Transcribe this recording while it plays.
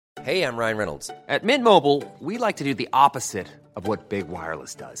Hey, I'm Ryan Reynolds. At Mint Mobile, we like to do the opposite of what Big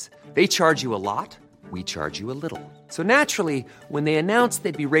Wireless does. They charge you a lot, we charge you a little. So naturally, when they announced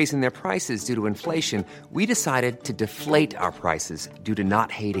they'd be raising their prices due to inflation, we decided to deflate our prices due to not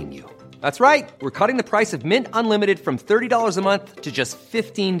hating you. That's right. We're cutting the price of Mint Unlimited from $30 a month to just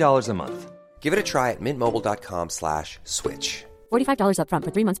 $15 a month. Give it a try at mintmobile.com/switch. $45 up front for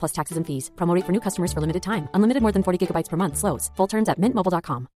 3 months plus taxes and fees. Promo rate for new customers for limited time. Unlimited more than 40 gigabytes per month. Slows full terms at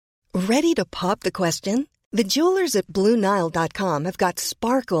mintmobile.com. Ready to pop the question? The jewelers at BlueNile.com have got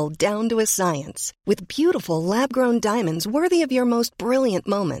sparkle down to a science with beautiful lab-grown diamonds worthy of your most brilliant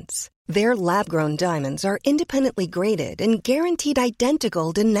moments. Their lab-grown diamonds are independently graded and guaranteed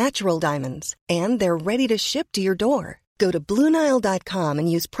identical to natural diamonds, and they're ready to ship to your door. Go to BlueNile.com and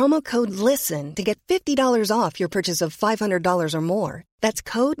use promo code LISTEN to get $50 off your purchase of $500 or more. That's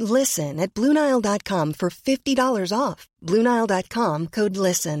code LISTEN at BlueNile.com for $50 off. BlueNile.com, code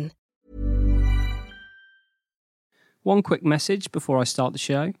LISTEN. One quick message before I start the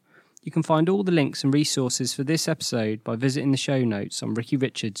show. You can find all the links and resources for this episode by visiting the show notes on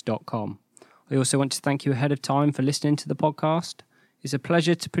rickyrichards.com. I also want to thank you ahead of time for listening to the podcast. It's a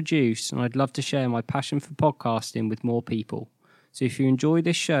pleasure to produce, and I'd love to share my passion for podcasting with more people. So if you enjoy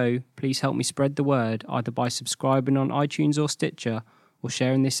this show, please help me spread the word either by subscribing on iTunes or Stitcher or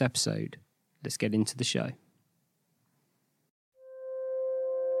sharing this episode. Let's get into the show.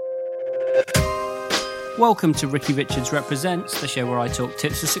 Welcome to Ricky Richards Represents, the show where I talk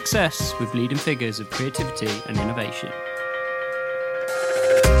tips for success with leading figures of creativity and innovation.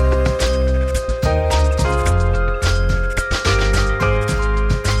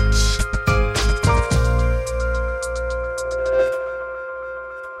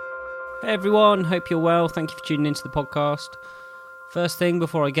 Hey everyone, hope you're well. Thank you for tuning into the podcast. First thing,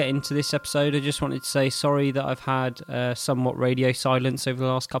 before I get into this episode, I just wanted to say sorry that I've had somewhat radio silence over the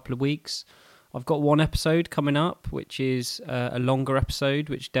last couple of weeks. I've got one episode coming up, which is a longer episode,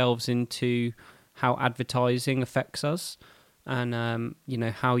 which delves into how advertising affects us and,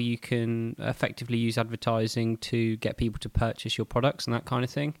 how you can effectively use advertising to get people to purchase your products and that kind of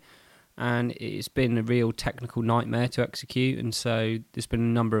thing. And it's been a real technical nightmare to execute, and so there's been a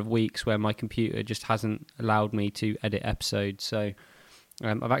number of weeks where my computer just hasn't allowed me to edit episodes. So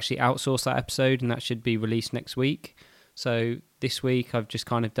I've actually outsourced that episode, and that should be released next week. So this week I've just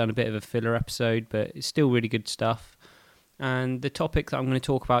kind of done a bit of a filler episode, but it's still really good stuff. And the topic that I'm going to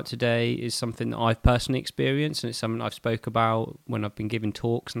talk about today is something that I've personally experienced, and it's something I've spoke about when I've been giving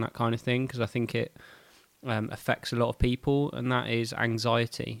talks and that kind of thing, because I think it affects a lot of people, and that is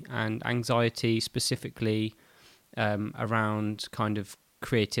anxiety. And anxiety specifically around kind of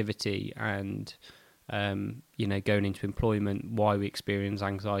creativity and, going into employment, why we experience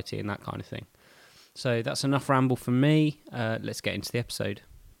anxiety and that kind of thing. So that's enough ramble from me. Let's get into the episode.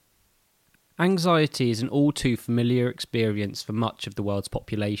 Anxiety is an all too familiar experience for much of the world's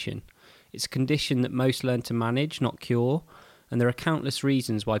population. It's a condition that most learn to manage, not cure, and there are countless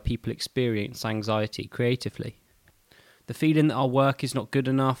reasons why people experience anxiety creatively. The feeling that our work is not good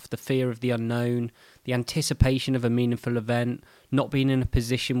enough, the fear of the unknown, the anticipation of a meaningful event, not being in a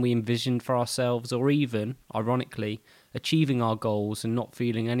position we envisioned for ourselves, or even, ironically, achieving our goals and not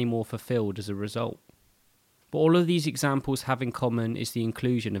feeling any more fulfilled as a result. But all of these examples have in common is the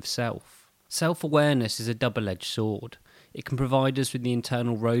inclusion of self. Self-awareness is a double-edged sword. It can provide us with the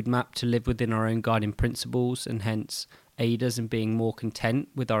internal roadmap to live within our own guiding principles and hence aid us in being more content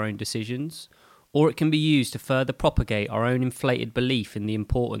with our own decisions, or it can be used to further propagate our own inflated belief in the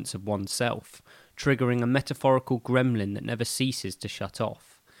importance of oneself, triggering a metaphorical gremlin that never ceases to shut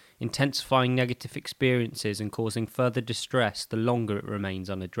off, intensifying negative experiences and causing further distress the longer it remains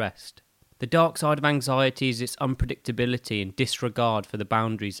unaddressed. The dark side of anxiety is its unpredictability and disregard for the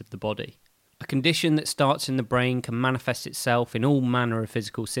boundaries of the body. A condition that starts in the brain can manifest itself in all manner of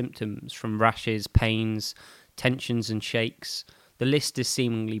physical symptoms, from rashes, pains, tensions and shakes. The list is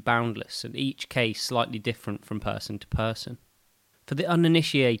seemingly boundless, and each case slightly different from person to person. For the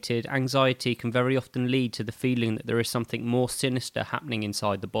uninitiated, anxiety can very often lead to the feeling that there is something more sinister happening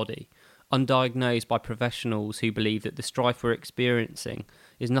inside the body, undiagnosed by professionals who believe that the strife we're experiencing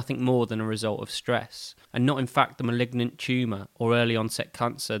is nothing more than a result of stress, and not in fact the malignant tumour or early onset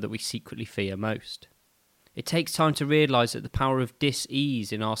cancer that we secretly fear most. It takes time to realise that the power of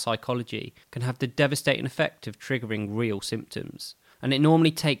dis-ease in our psychology can have the devastating effect of triggering real symptoms, and it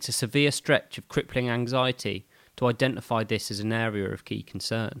normally takes a severe stretch of crippling anxiety to identify this as an area of key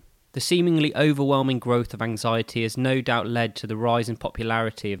concern. The seemingly overwhelming growth of anxiety has no doubt led to the rise in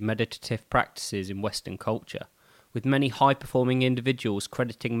popularity of meditative practices in Western culture, with many high-performing individuals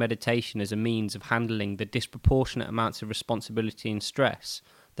crediting meditation as a means of handling the disproportionate amounts of responsibility and stress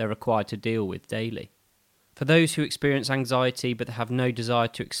they're required to deal with daily. For those who experience anxiety but have no desire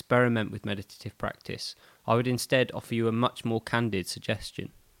to experiment with meditative practice, I would instead offer you a much more candid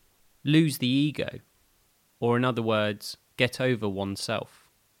suggestion. Lose the ego, or in other words, get over oneself.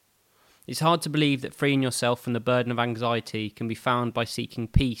 It's hard to believe that freeing yourself from the burden of anxiety can be found by seeking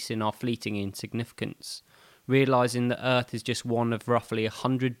peace in our fleeting insignificance, realising that Earth is just one of roughly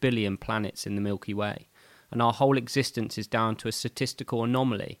 100 billion planets in the Milky Way, and our whole existence is down to a statistical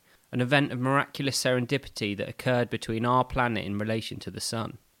anomaly, an event of miraculous serendipity that occurred between our planet in relation to the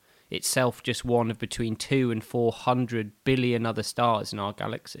Sun, itself just one of between 200 and 400 billion other stars in our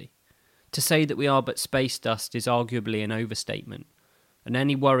galaxy. To say that we are but space dust is arguably an overstatement, and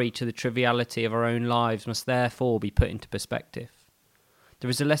any worry to the triviality of our own lives must therefore be put into perspective. There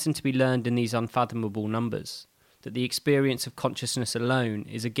is a lesson to be learned in these unfathomable numbers, that the experience of consciousness alone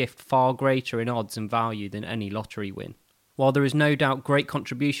is a gift far greater in odds and value than any lottery win. While there is no doubt great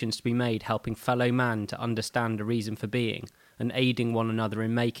contributions to be made helping fellow man to understand a reason for being, and aiding one another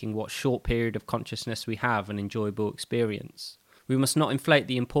in making what short period of consciousness we have an enjoyable experience, we must not inflate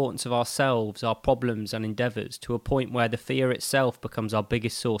the importance of ourselves, our problems and endeavours to a point where the fear itself becomes our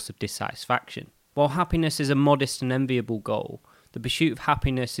biggest source of dissatisfaction. While happiness is a modest and enviable goal, the pursuit of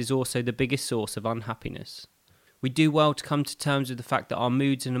happiness is also the biggest source of unhappiness. We do well to come to terms with the fact that our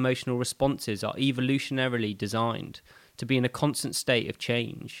moods and emotional responses are evolutionarily designed to be in a constant state of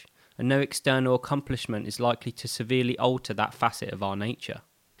change, and no external accomplishment is likely to severely alter that facet of our nature.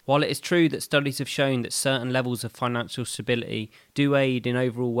 While it is true that studies have shown that certain levels of financial stability do aid in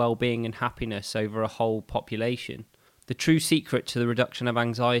overall well-being and happiness over a whole population, the true secret to the reduction of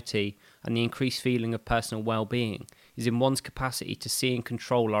anxiety and the increased feeling of personal well-being is in one's capacity to see and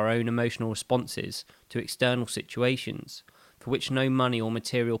control our own emotional responses to external situations, for which no money or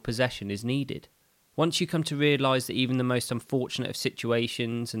material possession is needed. Once you come to realise that even the most unfortunate of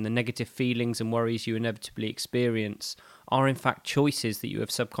situations and the negative feelings and worries you inevitably experience are in fact choices that you have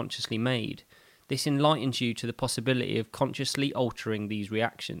subconsciously made, this enlightens you to the possibility of consciously altering these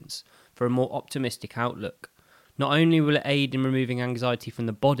reactions for a more optimistic outlook. Not only will it aid in removing anxiety from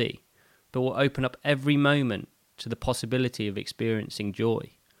the body, but will open up every moment to the possibility of experiencing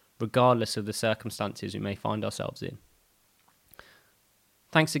joy, regardless of the circumstances we may find ourselves in.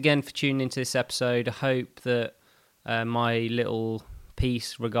 Thanks again for tuning into this episode. I hope that my little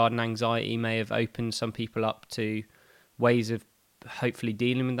piece regarding anxiety may have opened some people up to ways of hopefully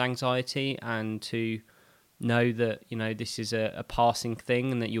dealing with anxiety, and to know that, you know, this is a passing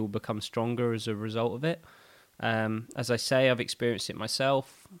thing and that you'll become stronger as a result of it. As I say, I've experienced it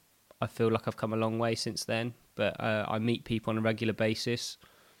myself. I feel like I've come a long way since then, but I meet people on a regular basis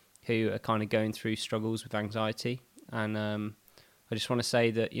who are kind of going through struggles with anxiety, and I just want to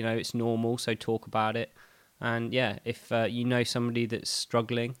say that, you know, it's normal, so talk about it. And yeah, if you know somebody that's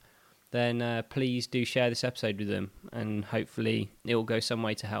struggling, then please do share this episode with them, and hopefully it will go some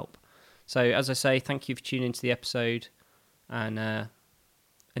way to help. So as I say, thank you for tuning into the episode, and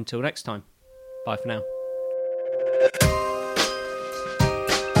until next time, bye for now.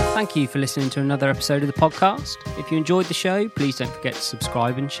 Thank you for listening to another episode of the podcast. If you enjoyed the show, please don't forget to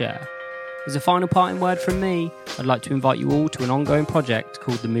subscribe and share. As a final parting word from me, I'd like to invite you all to an ongoing project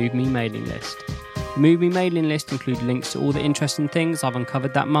called the Move Me mailing list. The Move Me mailing list includes links to all the interesting things I've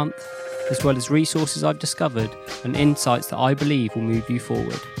uncovered that month, as well as resources I've discovered and insights that I believe will move you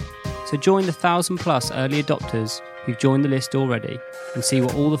forward. So join the 1,000+ early adopters who've joined the list already and see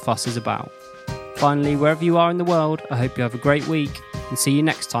what all the fuss is about. Finally, wherever you are in the world, I hope you have a great week, and see you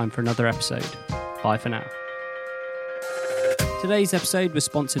next time for another episode. Bye for now. Today's episode was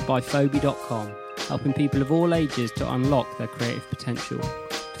sponsored by Phoebe.com, helping people of all ages to unlock their creative potential.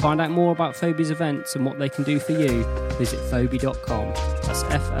 To find out more about Phoebe's events and what they can do for you, visit Phoebe.com. That's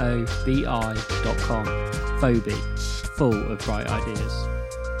FOBI.com. Phoebe, full of bright ideas.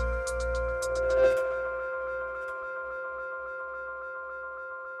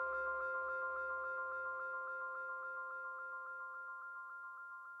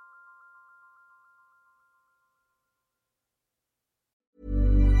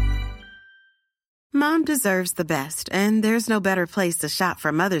 Mom deserves the best, and there's no better place to shop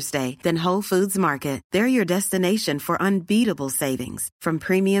for Mother's Day than Whole Foods Market. They're your destination for unbeatable savings, from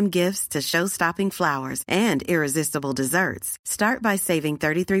premium gifts to show-stopping flowers and irresistible desserts. Start by saving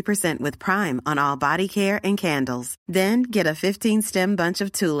 33% with Prime on all body care and candles. Then get a 15-stem bunch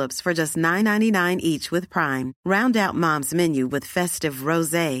of tulips for just $9.99 each with Prime. Round out Mom's menu with festive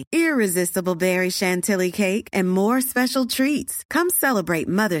rosé, irresistible berry chantilly cake, and more special treats. Come celebrate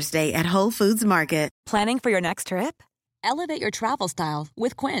Mother's Day at Whole Foods Market. Planning for your next trip? Elevate your travel style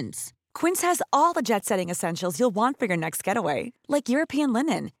with Quince. Quince has all the jet-setting essentials you'll want for your next getaway, like European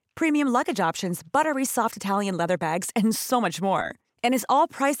linen, premium luggage options, buttery soft Italian leather bags, and so much more. And is all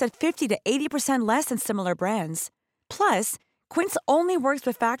priced at 50 to 80% less than similar brands. Plus, Quince only works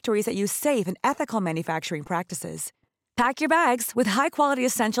with factories that use safe and ethical manufacturing practices. Pack your bags with high-quality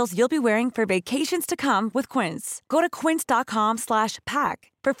essentials you'll be wearing for vacations to come with Quince. Go to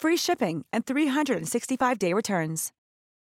quince.com/pack for free shipping and 365-day returns.